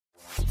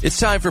It's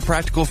time for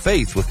Practical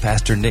Faith with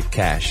Pastor Nick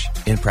Cash.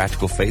 In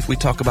Practical Faith, we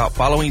talk about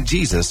following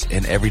Jesus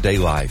in everyday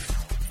life.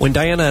 When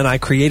Diana and I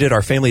created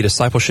our family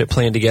discipleship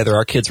plan together,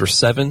 our kids were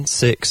 7,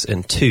 6,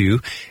 and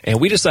 2, and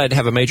we decided to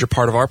have a major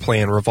part of our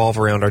plan revolve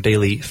around our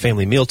daily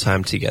family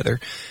mealtime together.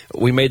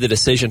 We made the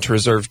decision to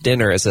reserve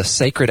dinner as a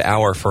sacred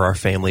hour for our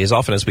family as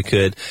often as we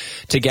could,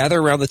 to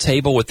gather around the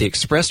table with the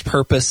express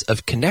purpose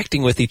of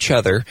connecting with each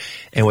other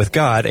and with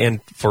God,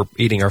 and for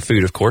eating our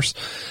food, of course.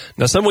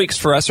 Now, some weeks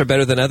for us are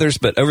better than others,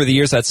 but over the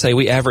years, I'd say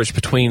we average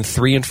between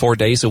 3 and 4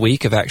 days a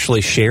week of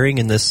actually sharing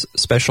in this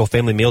special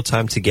family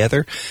mealtime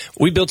together.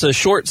 We built a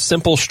short,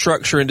 simple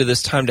structure into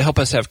this time to help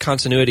us have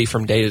continuity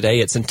from day to day.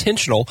 It's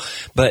intentional,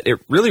 but it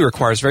really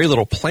requires very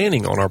little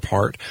planning on our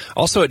part.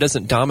 Also, it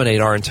doesn't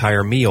dominate our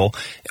entire meal.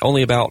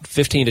 Only about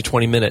 15 to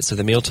 20 minutes of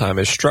the mealtime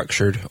is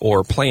structured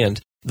or planned.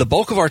 The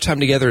bulk of our time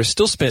together is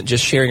still spent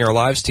just sharing our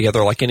lives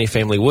together like any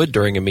family would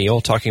during a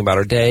meal, talking about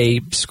our day,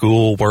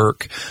 school,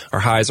 work, our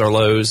highs, our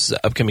lows,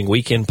 upcoming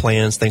weekend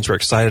plans, things we're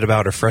excited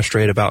about or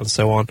frustrated about, and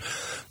so on.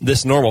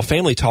 This normal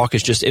family talk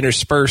is just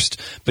interspersed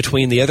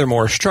between the other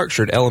more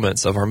structured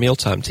elements of our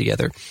mealtime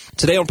together.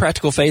 Today on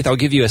Practical Faith, I'll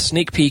give you a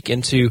sneak peek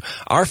into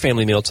our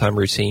family mealtime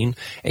routine,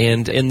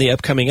 and in the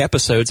upcoming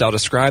episodes, I'll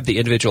describe the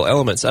individual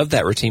elements of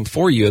that routine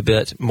for you a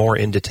bit more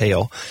in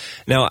detail.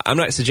 Now, I'm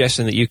not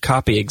suggesting that you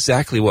copy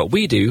exactly what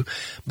we do,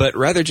 but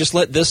rather just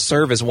let this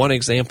serve as one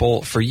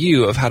example for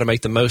you of how to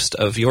make the most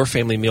of your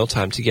family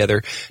mealtime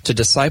together to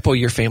disciple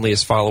your family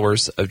as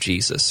followers of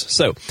Jesus.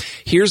 So,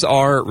 here's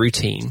our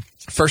routine.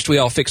 First, we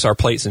all fix our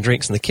plates and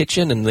drinks in the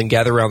kitchen and then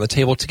gather around the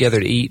table together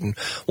to eat. And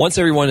once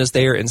everyone is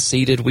there and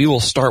seated, we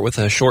will start with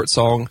a short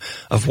song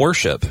of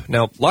worship.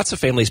 Now, lots of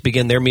families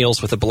begin their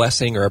meals with a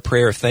blessing or a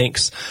prayer of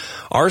thanks.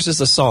 Ours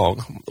is a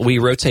song. We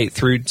rotate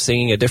through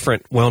singing a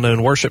different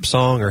well-known worship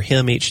song or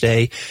hymn each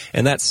day,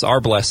 and that's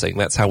our blessing.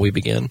 That's how we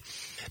begin.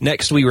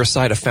 Next, we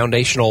recite a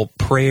foundational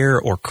prayer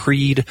or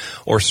creed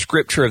or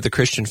scripture of the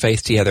Christian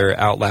faith together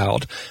out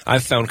loud.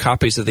 I've found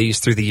copies of these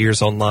through the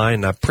years online,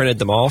 and I've printed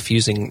them off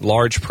using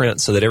large print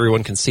so that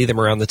everyone can see them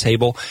around the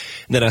table.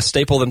 And then I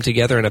staple them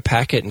together in a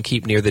packet and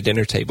keep near the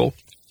dinner table.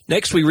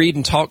 Next, we read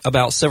and talk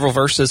about several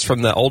verses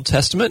from the Old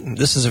Testament.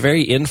 This is a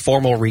very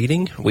informal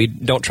reading. We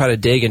don't try to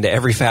dig into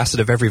every facet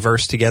of every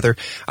verse together.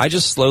 I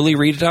just slowly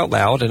read it out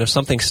loud, and if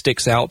something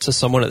sticks out to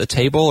someone at the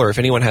table or if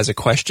anyone has a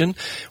question,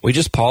 we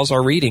just pause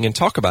our reading and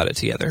talk about it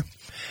together.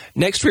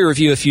 Next, we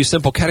review a few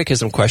simple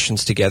catechism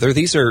questions together.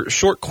 These are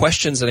short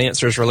questions and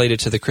answers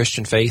related to the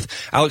Christian faith.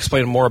 I'll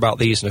explain more about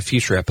these in a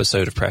future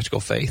episode of Practical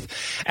Faith.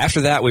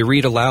 After that, we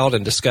read aloud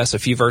and discuss a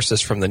few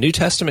verses from the New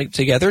Testament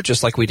together,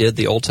 just like we did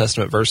the Old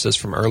Testament verses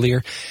from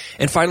earlier.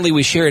 And finally,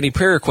 we share any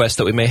prayer requests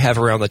that we may have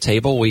around the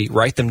table. We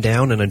write them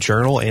down in a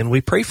journal and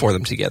we pray for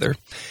them together.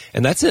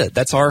 And that's it.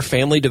 That's our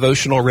family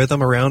devotional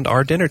rhythm around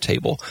our dinner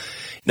table.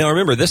 Now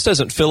remember, this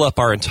doesn't fill up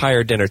our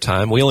entire dinner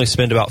time. We only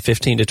spend about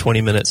 15 to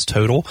 20 minutes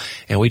total,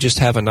 and we just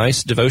have a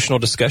nice devotional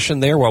discussion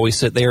there while we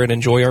sit there and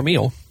enjoy our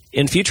meal.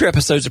 In future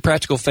episodes of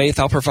Practical Faith,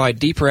 I'll provide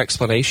deeper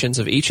explanations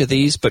of each of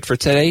these, but for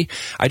today,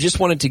 I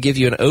just wanted to give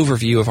you an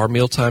overview of our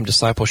mealtime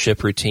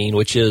discipleship routine,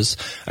 which is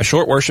a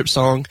short worship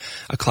song,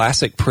 a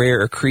classic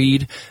prayer or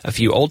creed, a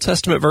few Old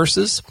Testament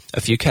verses,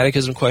 a few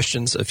catechism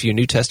questions, a few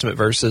New Testament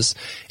verses,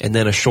 and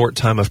then a short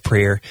time of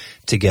prayer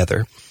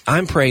together.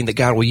 I'm praying that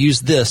God will use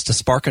this to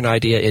spark an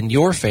idea in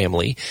your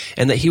family,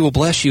 and that He will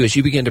bless you as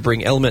you begin to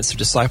bring elements of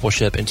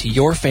discipleship into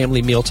your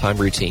family mealtime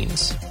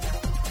routines.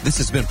 This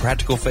has been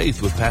Practical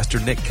Faith with Pastor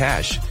Nick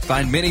Cash.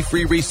 Find many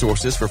free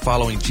resources for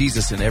following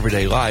Jesus in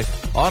everyday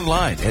life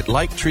online at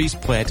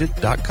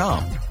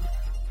liketreesplanted.com.